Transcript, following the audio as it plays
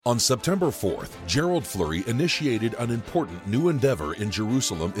On September 4th, Gerald Flurry initiated an important new endeavor in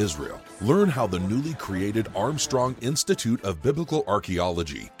Jerusalem, Israel. Learn how the newly created Armstrong Institute of Biblical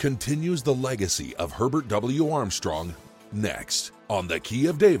Archaeology continues the legacy of Herbert W. Armstrong next on The Key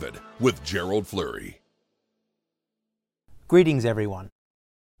of David with Gerald Flurry. Greetings, everyone.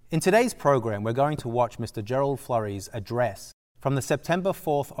 In today's program, we're going to watch Mr. Gerald Flurry's address from the September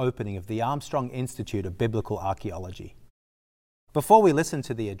 4th opening of the Armstrong Institute of Biblical Archaeology. Before we listen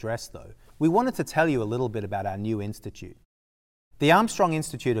to the address, though, we wanted to tell you a little bit about our new institute. The Armstrong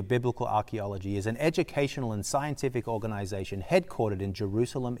Institute of Biblical Archaeology is an educational and scientific organization headquartered in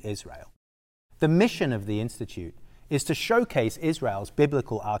Jerusalem, Israel. The mission of the institute is to showcase Israel's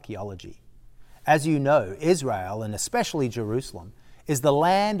biblical archaeology. As you know, Israel, and especially Jerusalem, is the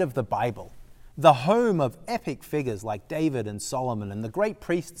land of the Bible, the home of epic figures like David and Solomon and the great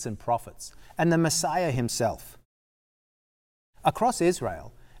priests and prophets, and the Messiah himself. Across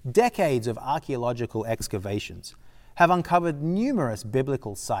Israel, decades of archaeological excavations have uncovered numerous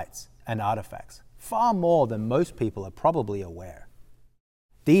biblical sites and artifacts, far more than most people are probably aware.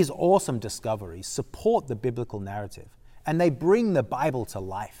 These awesome discoveries support the biblical narrative, and they bring the Bible to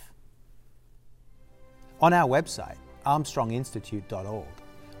life. On our website, armstronginstitute.org,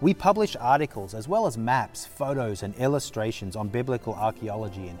 we publish articles as well as maps, photos, and illustrations on biblical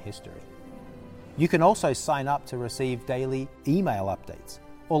archaeology and history. You can also sign up to receive daily email updates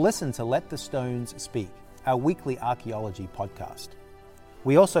or listen to Let the Stones Speak, our weekly archaeology podcast.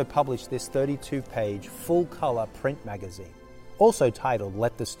 We also publish this 32-page full-color print magazine, also titled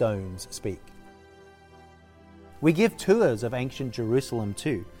Let the Stones Speak. We give tours of ancient Jerusalem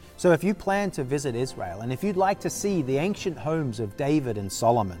too, so if you plan to visit Israel and if you'd like to see the ancient homes of David and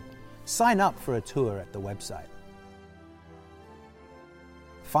Solomon, sign up for a tour at the website.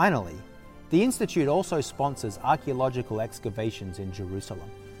 Finally, the Institute also sponsors archaeological excavations in Jerusalem.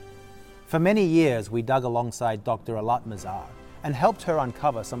 For many years, we dug alongside Dr. Eilat Mazar and helped her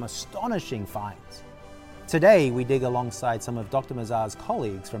uncover some astonishing finds. Today, we dig alongside some of Dr. Mazar's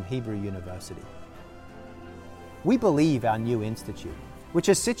colleagues from Hebrew University. We believe our new institute, which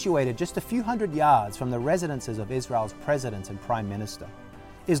is situated just a few hundred yards from the residences of Israel's President and Prime Minister,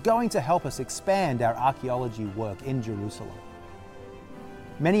 is going to help us expand our archaeology work in Jerusalem.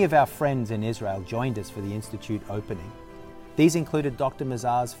 Many of our friends in Israel joined us for the Institute opening. These included Dr.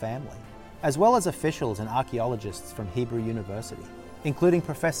 Mazar's family, as well as officials and archaeologists from Hebrew University, including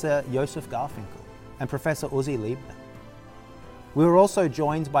Professor Yosef Garfinkel and Professor Uzi Liebner. We were also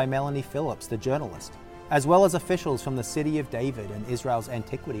joined by Melanie Phillips, the journalist, as well as officials from the City of David and Israel's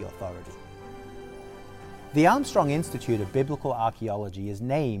Antiquity Authority. The Armstrong Institute of Biblical Archaeology is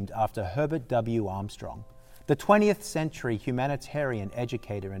named after Herbert W. Armstrong, the 20th century humanitarian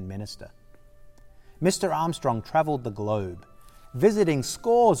educator and minister. Mr. Armstrong traveled the globe, visiting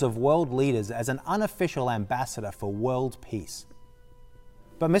scores of world leaders as an unofficial ambassador for world peace.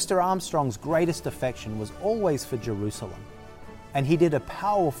 But Mr. Armstrong's greatest affection was always for Jerusalem, and he did a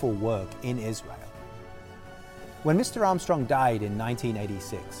powerful work in Israel. When Mr. Armstrong died in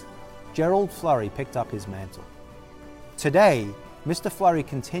 1986, Gerald Flurry picked up his mantle. Today, Mr. Flurry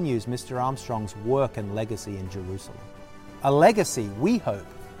continues Mr. Armstrong's work and legacy in Jerusalem, a legacy we hope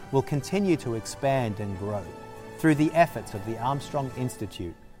will continue to expand and grow through the efforts of the Armstrong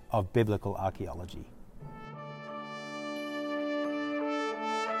Institute of Biblical Archaeology.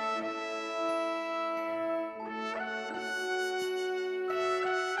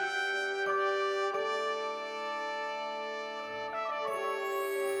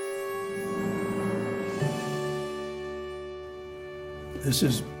 This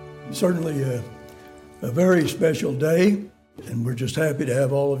is certainly a very special day, and we're just happy to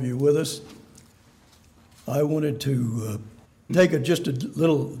have all of you with us. I wanted to take just a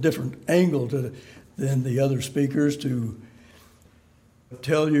little different angle than the other speakers to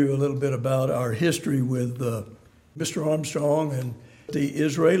tell you a little bit about our history with Mr. Armstrong and the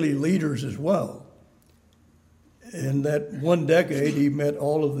Israeli leaders as well. In that one decade, he met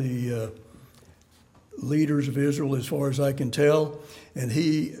all of the leaders of Israel, as far as I can tell, and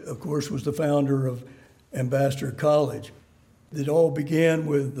he, of course, was the founder of Ambassador College. It all began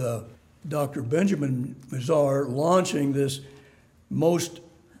with Dr. Benjamin Mazar launching this most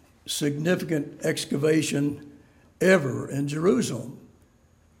significant excavation ever in Jerusalem.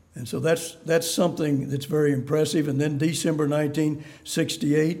 And so that's something that's very impressive. And then December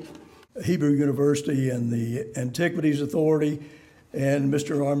 1968, Hebrew University and the Antiquities Authority and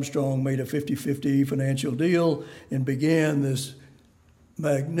Mr. Armstrong made a 50-50 financial deal and began this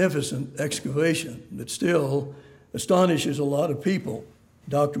magnificent excavation that still astonishes a lot of people.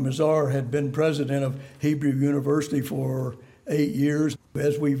 Dr. Mazar had been president of Hebrew University for 8 years.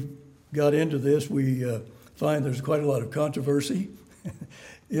 As we've got into this, we find there's quite a lot of controversy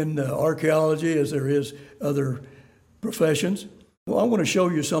in archaeology, as there is other professions. Well, I want to show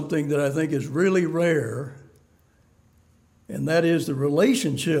you something that I think is really rare, and that is the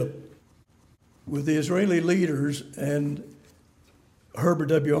relationship with the Israeli leaders and Herbert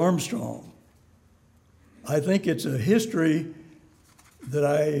W. Armstrong. I think it's a history that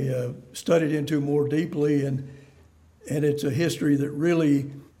I studied into more deeply, and it's a history that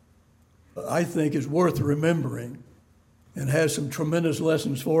really, I think, is worth remembering and has some tremendous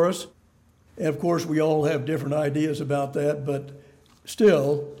lessons for us. And of course, we all have different ideas about that, but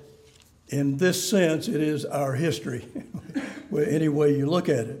still, in this sense, it is our history, any way you look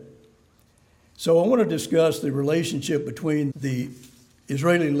at it. So I want to discuss the relationship between the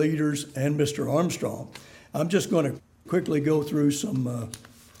Israeli leaders and Mr. Armstrong. I'm just going to quickly go through some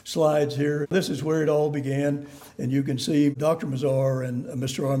slides here. This is where it all began, and you can see Dr. Mazar and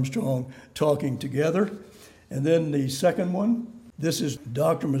Mr. Armstrong talking together. And then the second one, this is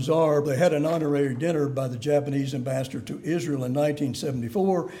Dr. Mazar. They had an honorary dinner by the Japanese ambassador to Israel in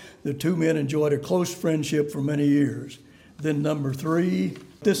 1974. The two men enjoyed a close friendship for many years. Then number 3,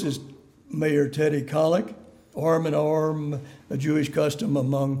 this is Mayor Teddy Kollek, arm in arm, a Jewish custom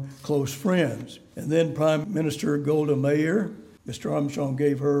among close friends. And then Prime Minister Golda Meir. Mr. Armstrong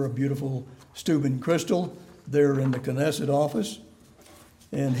gave her a beautiful Steuben crystal there in the Knesset office.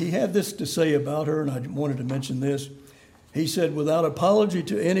 And he had this to say about her, and I wanted to mention this. He said, "Without apology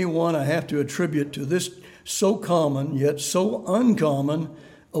to anyone, I have to attribute to this so common, yet so uncommon,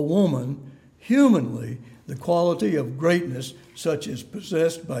 a woman, humanly, the quality of greatness such as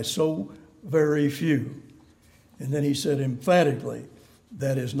possessed by so very few." And then he said emphatically,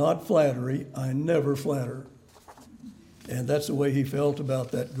 "That is not flattery. I never flatter." And that's the way he felt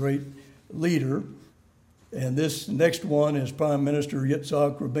about that great leader. And this next one is Prime Minister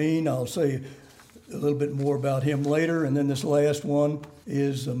Yitzhak Rabin. I'll say a little bit more about him later. And then this last one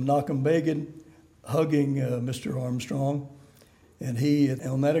is Menachem Begin hugging Mr. Armstrong. And he,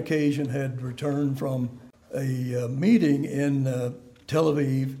 on that occasion, had returned from a meeting in Tel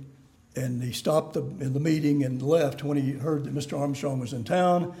Aviv. And he stopped in the meeting and left when he heard that Mr. Armstrong was in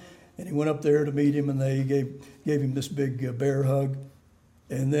town. And he went up there to meet him, and they gave him this big bear hug.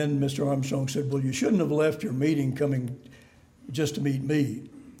 And then Mr. Armstrong said, "Well, you shouldn't have left your meeting coming just to meet me."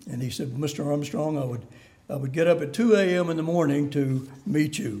 And he said, "Mr. Armstrong, I would get up at 2 a.m. in the morning to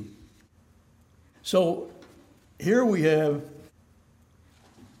meet you." So here we have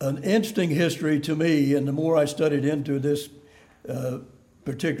an interesting history to me, and the more I studied into this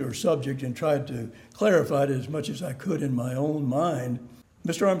particular subject and tried to clarify it as much as I could in my own mind,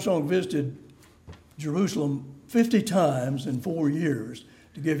 Mr. Armstrong visited Jerusalem 50 times in 4 years,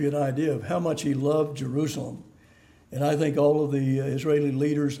 to give you an idea of how much he loved Jerusalem. And I think all of the Israeli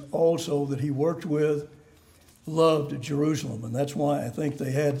leaders also that he worked with loved Jerusalem. And that's why I think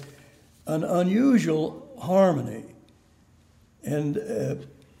they had an unusual harmony. And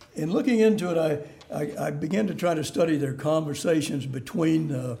in looking into it, I began to try to study their conversations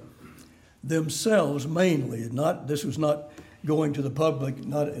between themselves mainly. This was not going to the public,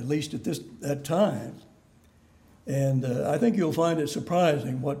 not at least at that time. And I think you'll find it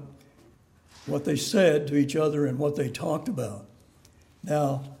surprising what they said to each other and what they talked about.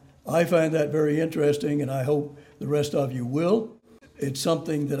 Now, I find that very interesting, and I hope the rest of you will. It's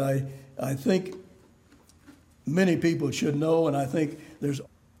something that I think many people should know, and I think there's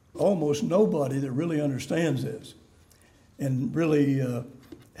almost nobody that really understands this and really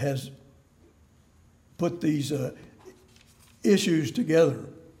has put these issues together.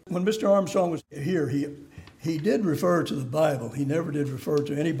 When Mr. Armstrong was here, he did refer to the Bible. He never did refer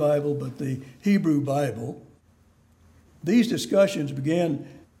to any Bible but the Hebrew Bible. These discussions began,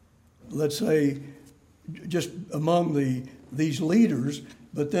 let's say, just among these leaders,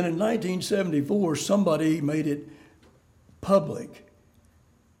 but then in 1974, somebody made it public,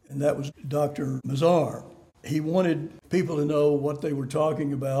 and that was Dr. Mazar. He wanted people to know what they were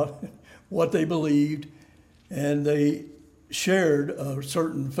talking about, what they believed, and they shared a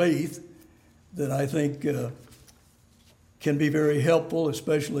certain faith that I think can be very helpful,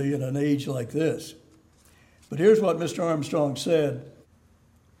 especially in an age like this. But here's what Mr. Armstrong said.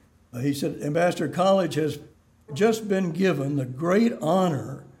 He said, "Ambassador College has just been given the great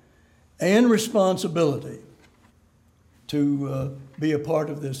honor and responsibility to be a part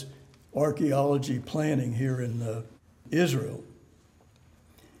of this archaeology planning here in Israel."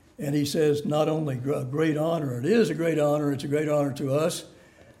 And he says, not only a great honor, it is a great honor, it's a great honor to us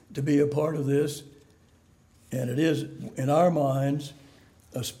to be a part of this. And it is, in our minds,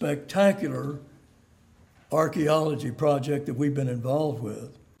 a spectacular archaeology project that we've been involved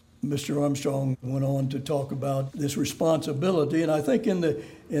with. Mr. Armstrong went on to talk about this responsibility, and I think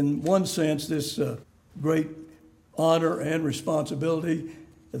in one sense, this great honor and responsibility,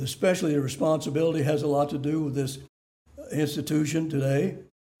 especially the responsibility, has a lot to do with this institution today.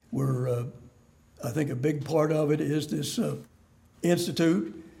 I think a big part of it is this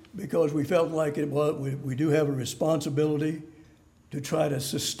institute, because we felt like we do have a responsibility to try to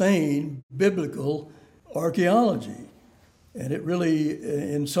sustain biblical archaeology. And it really,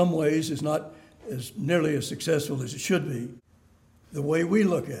 in some ways, is not as nearly as successful as it should be, the way we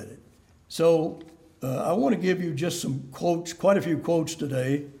look at it. So I want to give you just some quotes, quite a few quotes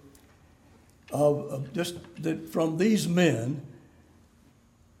today, from these men,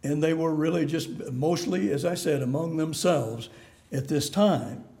 and they were really just mostly, as I said, among themselves at this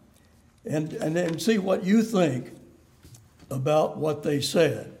time. And then see what you think about what they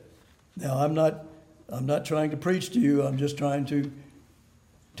said. Now, I'm not trying to preach to you. I'm just trying to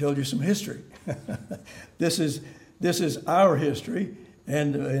tell you some history. This is our history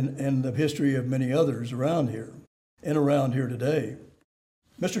and the history of many others around here today.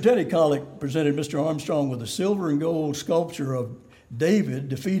 Mr. Teddy Collick presented Mr. Armstrong with a silver and gold sculpture of David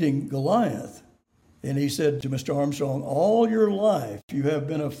defeating Goliath. And he said to Mr. Armstrong, "All your life you have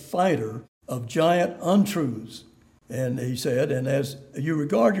been a fighter of giant untruths." And he said, "And as you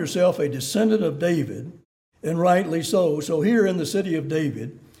regard yourself a descendant of David, and rightly so, so here in the city of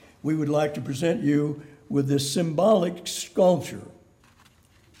David, we would like to present you with this symbolic sculpture."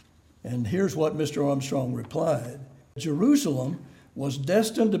 And here's what Mr. Armstrong replied: "Jerusalem was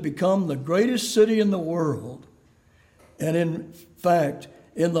destined to become the greatest city in the world. And in fact,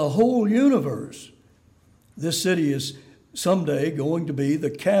 in the whole universe, this city is someday going to be the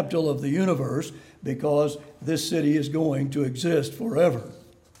capital of the universe, because this city is going to exist forever."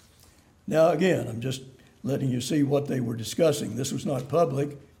 Now, again, I'm just letting you see what they were discussing. This was not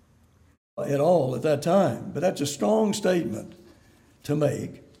public at all at that time, but that's a strong statement to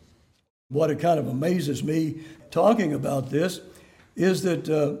make. What it kind of amazes me talking about this is that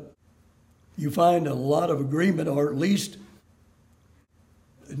you find a lot of agreement, or at least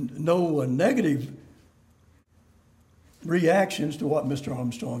no negative reactions to what Mr.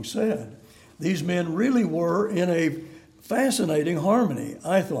 Armstrong said. These men really were in a fascinating harmony,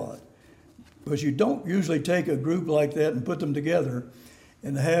 I thought, because you don't usually take a group like that and put them together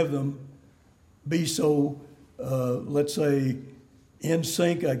and have them be so, let's say, in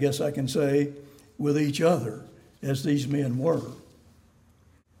sync, I guess I can say, with each other, as these men were.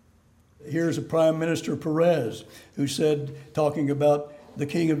 Here's a Prime Minister Perez who said, talking about the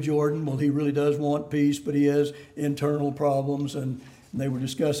King of Jordan, well, he really does want peace, but he has internal problems, and they were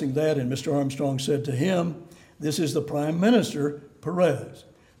discussing that, and Mr. Armstrong said to him, this is the Prime Minister Perez.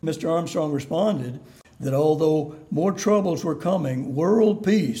 Mr. Armstrong responded that although more troubles were coming, world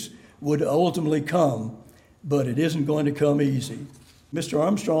peace would ultimately come, but it isn't going to come easy. Mr.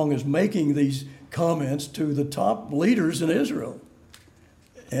 Armstrong is making these comments to the top leaders in Israel.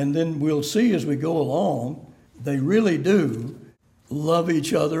 And then we'll see as we go along, they really do love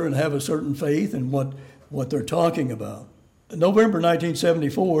each other and have a certain faith in what they're talking about. In November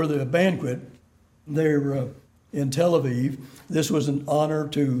 1974, the banquet there in Tel Aviv, this was an honor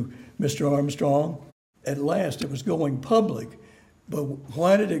to Mr. Armstrong. At last, it was going public. But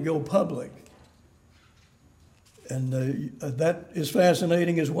why did it go public? And that is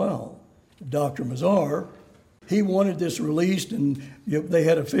fascinating as well. Dr. Mazar, he wanted this released, and they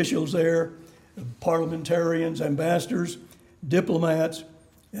had officials there, parliamentarians, ambassadors, diplomats,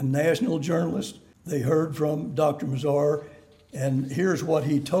 and national journalists. They heard from Dr. Mazar, and here's what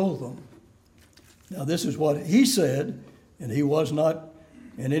he told them. Now, this is what he said, and he was not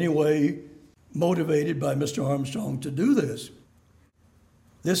in any way motivated by Mr. Armstrong to do this.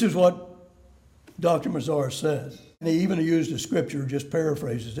 This is what Dr. Mazar said. And he even used a scripture, just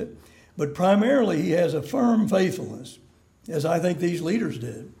paraphrases it. But primarily, he has a firm faithfulness, as I think these leaders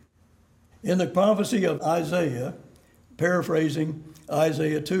did. In the prophecy of Isaiah, paraphrasing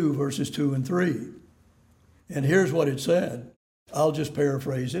Isaiah 2, verses 2 and 3. And here's what it said. I'll just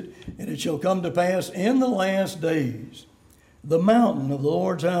paraphrase it. "And it shall come to pass in the last days, the mountain of the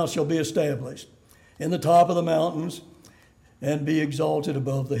Lord's house shall be established in the top of the mountains and be exalted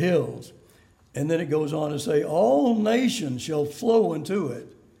above the hills." And then it goes on to say, all nations shall flow into it.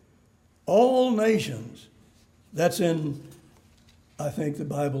 All nations. That's in, I think, the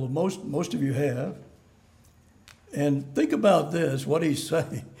Bible most of you have. And think about this, what he's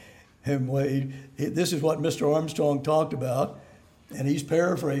saying. This is what Mr. Armstrong talked about, and he's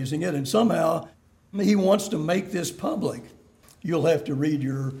paraphrasing it, and somehow he wants to make this public. You'll have to read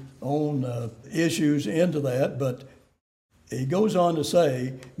your own issues into that, but he goes on to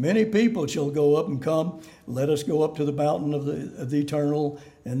say, many people shall go up and come, let us go up to the mountain of the eternal.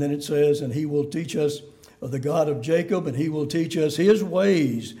 And then it says, and he will teach us of the God of Jacob, and he will teach us his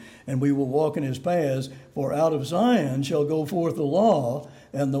ways, and we will walk in his paths. For out of Zion shall go forth the law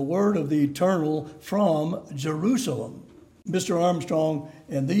and the word of the eternal from Jerusalem. Mr. Armstrong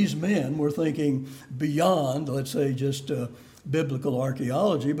and these men were thinking beyond, let's say, just biblical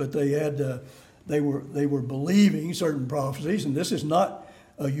archaeology, but they were believing certain prophecies, and this is not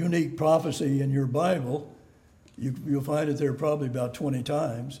a unique prophecy in your Bible. You'll find it there probably about 20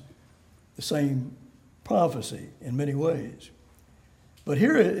 times, the same prophecy in many ways. But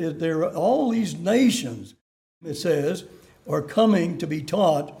here there are all these nations, it says, are coming to be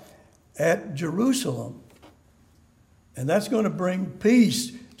taught at Jerusalem. And that's going to bring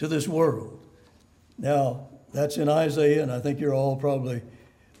peace to this world. Now, that's in Isaiah, and I think you're all probably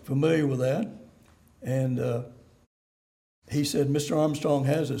familiar with that. And he said Mr. Armstrong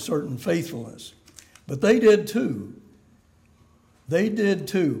has a certain faithfulness. But they did too. They did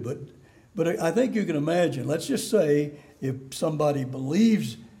too. But I think you can imagine, let's just say if somebody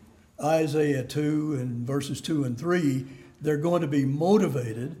believes Isaiah 2 and verses 2 and 3, they're going to be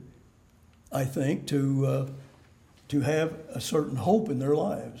motivated, I think, to have a certain hope in their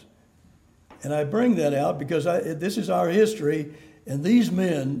lives. And I bring that out because this is our history, and these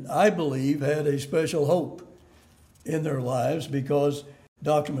men, I believe, had a special hope in their lives because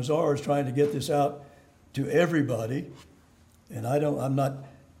Dr. Mazar is trying to get this out to everybody. And I'm not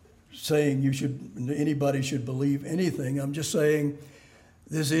saying anybody should believe anything. I'm just saying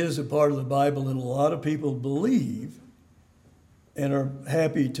this is a part of the Bible that a lot of people believe and are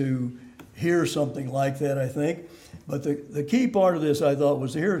happy to hear something like that, I think. But the key part of this, I thought,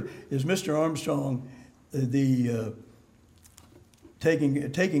 was here is Mr. Armstrong,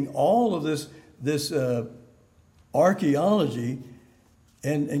 taking all of this archaeology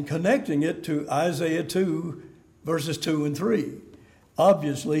and connecting it to Isaiah 2, verses 2 and 3.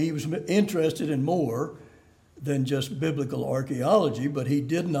 Obviously, he was interested in more than just biblical archaeology, but he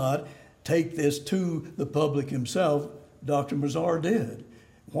did not take this to the public himself. Dr. Mazar did.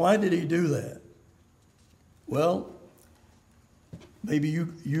 Why did he do that? Well, maybe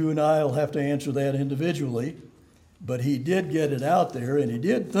you and I will have to answer that individually, but he did get it out there, and he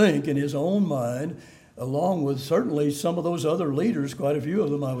did think in his own mind, along with certainly some of those other leaders, quite a few of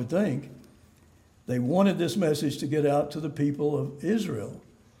them I would think, they wanted this message to get out to the people of Israel.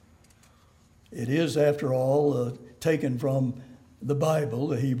 It is, after all, taken from the Bible,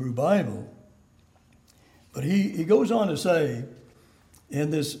 the Hebrew Bible. But he goes on to say in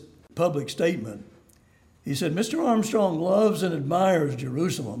this public statement, he said, Mr. Armstrong loves and admires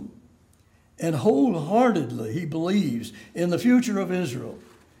Jerusalem, and wholeheartedly he believes in the future of Israel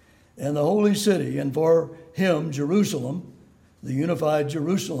and the holy city. And for him, Jerusalem, the unified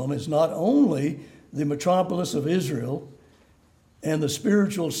Jerusalem, is not only the metropolis of Israel and the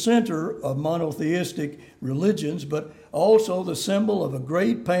spiritual center of monotheistic religions, but also the symbol of a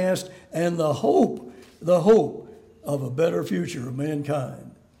great past and the hope of a better future of mankind.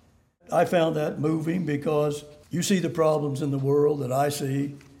 I found that moving because you see the problems in the world that I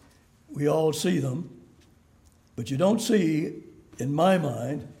see. We all see them. But you don't see, in my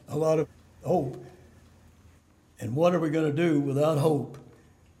mind, a lot of hope. And what are we going to do without hope?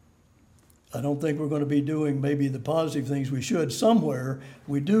 I don't think we're going to be doing maybe the positive things we should. Somewhere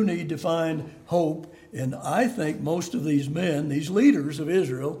we do need to find hope. And I think most of these men, these leaders of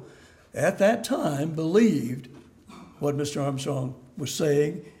Israel, at that time believed what Mr. Armstrong was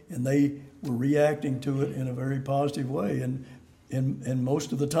saying, and they were reacting to it in a very positive way and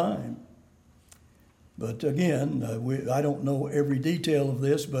most of the time. But again, I don't know every detail of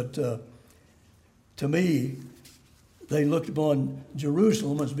this, but to me, they looked upon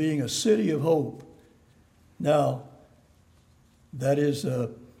Jerusalem as being a city of hope. Now, that is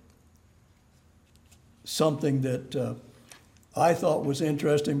something that I thought was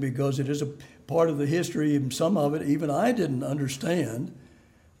interesting because it is a part of the history, and some of it even I didn't understand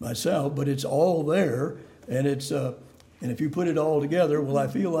myself, but it's all there, and it's and if you put it all together, well, I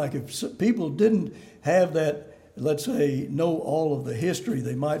feel like if people didn't have that, let's say, know all of the history,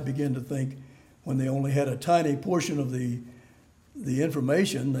 they might begin to think when they only had a tiny portion of the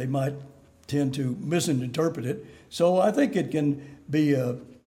information, they might tend to misinterpret it. So I think it can be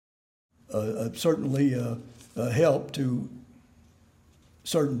certainly a help to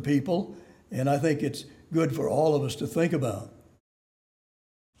certain people, and I think it's good for all of us to think about.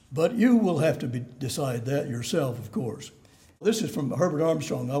 But you will have to decide that yourself, of course. This is from Herbert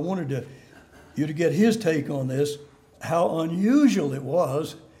Armstrong. I wanted you to get his take on this, how unusual it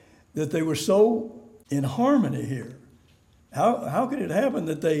was that they were so in harmony here. How could it happen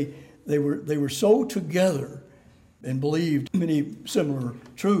that they were so together and believed many similar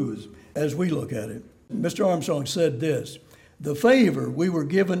truths as we look at it? Mr. Armstrong said this: the favor we were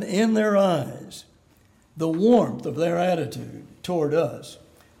given in their eyes, the warmth of their attitude toward us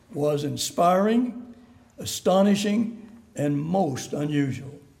was inspiring, astonishing, and most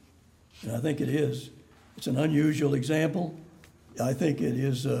unusual. And I think it is. It's an unusual example. I think it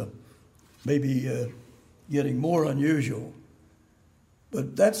is maybe getting more unusual.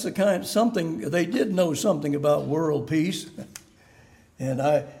 But that's the kind, something, they did know something about world peace. And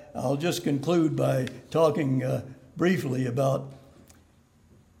I'll just conclude by talking briefly about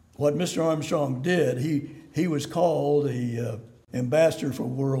what Mr. Armstrong did. He was called the ambassador for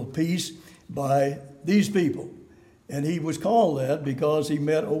world peace by these people. And he was called that because he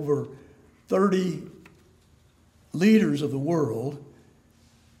met over 30 leaders of the world,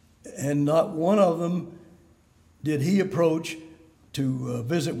 and not one of them did he approach to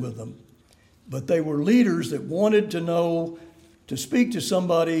visit with them. But they were leaders that wanted to know, to speak to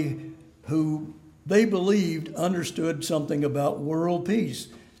somebody who they believed understood something about world peace,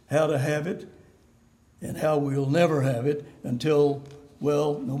 how to have it and how we'll never have it until,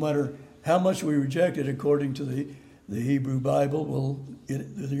 well, no matter how much we reject it according to the Hebrew Bible,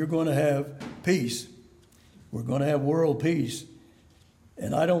 you're going to have peace. We're going to have world peace.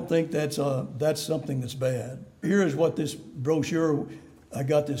 And I don't think that's something that's bad. Here is what this brochure, I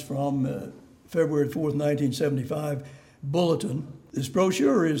got this from February 4th, 1975, bulletin. This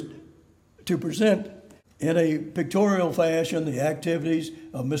brochure is to present in a pictorial fashion the activities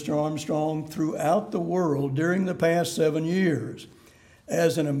of Mr. Armstrong throughout the world during the past 7 years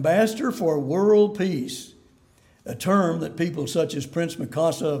as an ambassador for world peace, a term that people such as Prince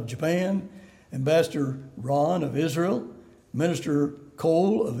Mikasa of Japan, Ambassador Ron of Israel, Minister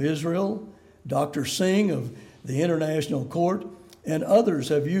Cole of Israel, Dr. Singh of the International Court, and others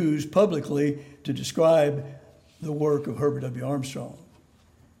have used publicly to describe the work of Herbert W. Armstrong.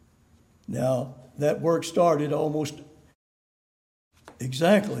 Now, that work started almost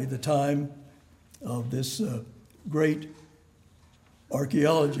exactly the time of this great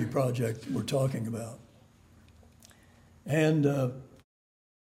archaeology project we're talking about. And the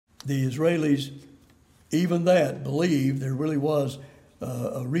Israelis, even that, believed there really was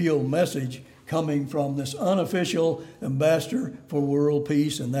a real message coming from this unofficial ambassador for world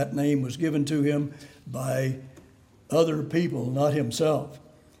peace, and that name was given to him by other people, not himself.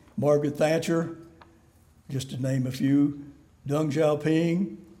 Margaret Thatcher, just to name a few, Deng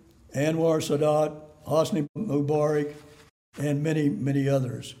Xiaoping, Anwar Sadat, Hosni Mubarak, and many, many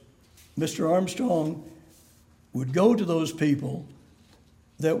others. Mr. Armstrong would go to those people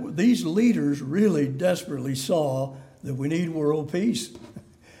that these leaders really desperately saw that we need world peace.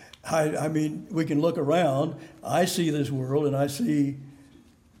 I mean, we can look around. I see this world and I see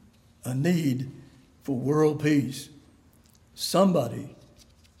a need for world peace. Somebody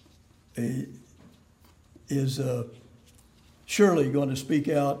is surely going to speak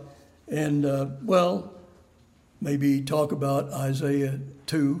out and, well, maybe talk about Isaiah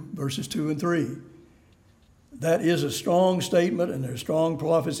 2, verses 2 and 3. That is a strong statement, and there's strong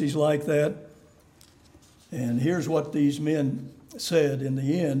prophecies like that. And here's what these men said in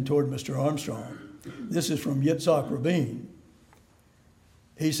the end toward Mr. Armstrong. This is from Yitzhak Rabin.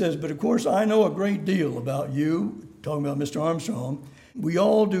 He says, "But of course I know a great deal about you," talking about Mr. Armstrong. "We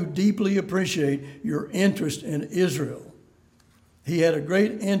all do deeply appreciate your interest in Israel." He had a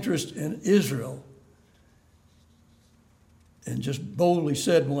great interest in Israel, and just boldly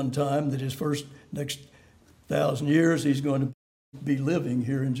said one time that his next 1,000 years he's going to be living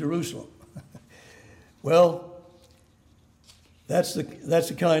here in Jerusalem. Well, that's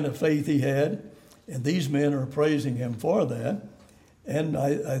the kind of faith he had, and these men are praising him for that, and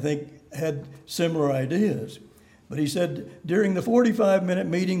I think had similar ideas. But he said, during the 45-minute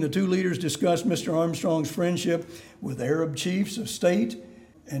meeting, the two leaders discussed Mr. Armstrong's friendship with Arab chiefs of state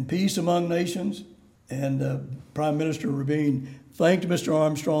and peace among nations, and Prime Minister Rabin thanked Mr.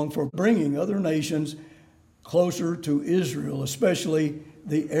 Armstrong for bringing other nations closer to Israel, especially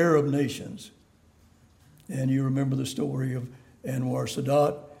the Arab nations. And you remember the story of Anwar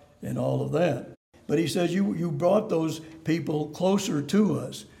Sadat and all of that. But he says, you brought those people closer to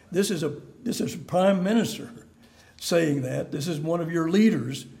us. This is a prime minister saying that. This is one of your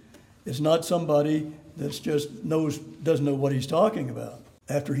leaders. It's not somebody that's just doesn't know what he's talking about.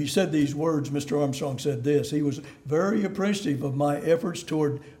 After he said these words, Mr. Armstrong said this: he was very appreciative of my efforts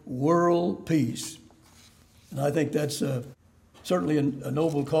toward world peace. And I think that's certainly a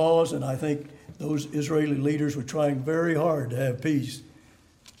noble cause, and I think those Israeli leaders were trying very hard to have peace.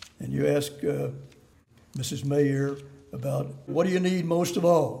 And you ask Mrs. Mayer about, what do you need most of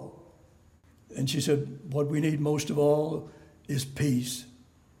all? And she said, what we need most of all is peace.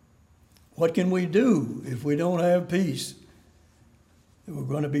 What can we do if we don't have peace? We're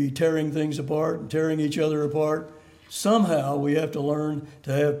going to be tearing things apart and tearing each other apart. Somehow we have to learn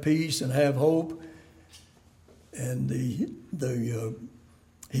to have peace and have hope. And the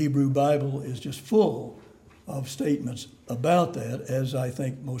Hebrew Bible is just full of statements about that, as I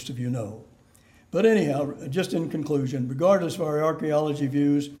think most of you know. But anyhow, just in conclusion, regardless of our archaeology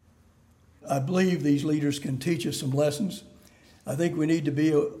views, I believe these leaders can teach us some lessons. I think we need to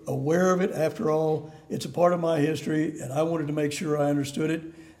be aware of it. After all, it's a part of my history, and I wanted to make sure I understood it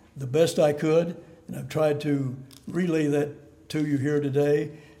the best I could, and I've tried to relay that to you here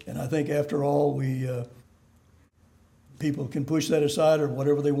today. And I think after all, people can push that aside or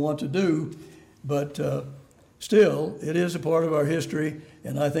whatever they want to do, but still, it is a part of our history,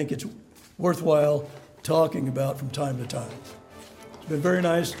 and I think it's worthwhile talking about from time to time. It's been very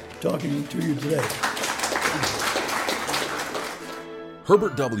nice talking to you today.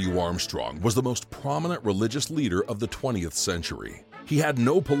 Herbert W. Armstrong was the most prominent religious leader of the 20th century. He had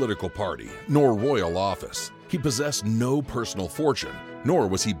no political party, nor royal office. He possessed no personal fortune, nor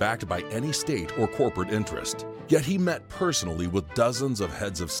was he backed by any state or corporate interest. Yet he met personally with dozens of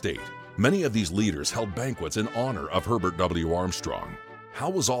heads of state. Many of these leaders held banquets in honor of Herbert W. Armstrong. How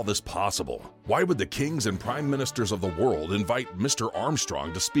was all this possible? Why would the kings and prime ministers of the world invite Mr.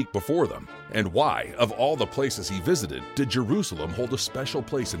 Armstrong to speak before them? And why, of all the places he visited, did Jerusalem hold a special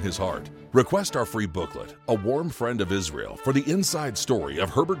place in his heart? Request our free booklet, A Warm Friend of Israel, for the inside story of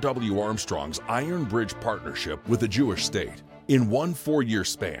Herbert W. Armstrong's Iron Bridge partnership with the Jewish state. In one 4-year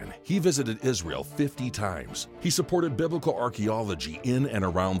span, he visited Israel 50 times. He supported biblical archaeology in and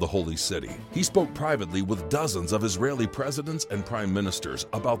around the Holy City. He spoke privately with dozens of Israeli presidents and prime ministers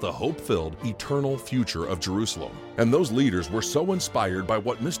about the hope-filled, eternal future of Jerusalem. And those leaders were so inspired by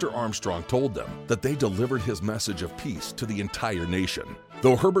what Mr. Armstrong told them that they delivered his message of peace to the entire nation.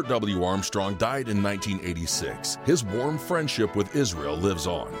 Though Herbert W. Armstrong died in 1986, his warm friendship with Israel lives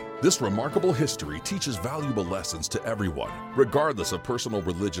on. This remarkable history teaches valuable lessons to everyone, regardless of personal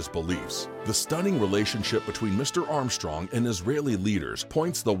religious beliefs. The stunning relationship between Mr. Armstrong and Israeli leaders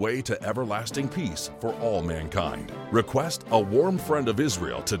points the way to everlasting peace for all mankind. Request A Warm Friend of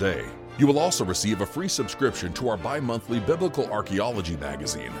Israel today. You will also receive a free subscription to our bi-monthly biblical archaeology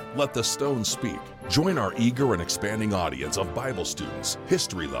magazine, Let the Stone Speak. Join our eager and expanding audience of Bible students,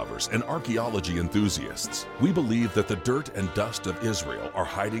 history lovers, and archaeology enthusiasts. We believe that the dirt and dust of Israel are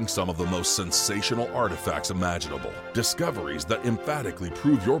hiding some of the most sensational artifacts imaginable, discoveries that emphatically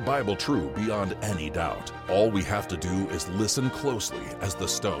prove your Bible true beyond any doubt. All we have to do is listen closely as the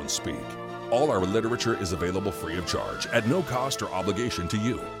stones speak. All our literature is available free of charge, at no cost or obligation to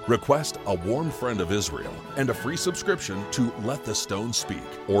you. Request A Warm Friend of Israel and a free subscription to Let the Stone Speak.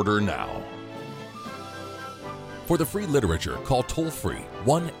 Order now. For the free literature, call toll-free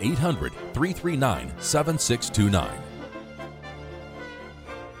 1-800-339-7629.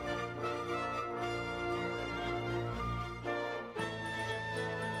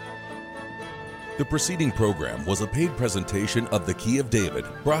 The preceding program was a paid presentation of The Key of David,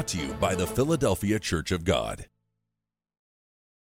 brought to you by the Philadelphia Church of God.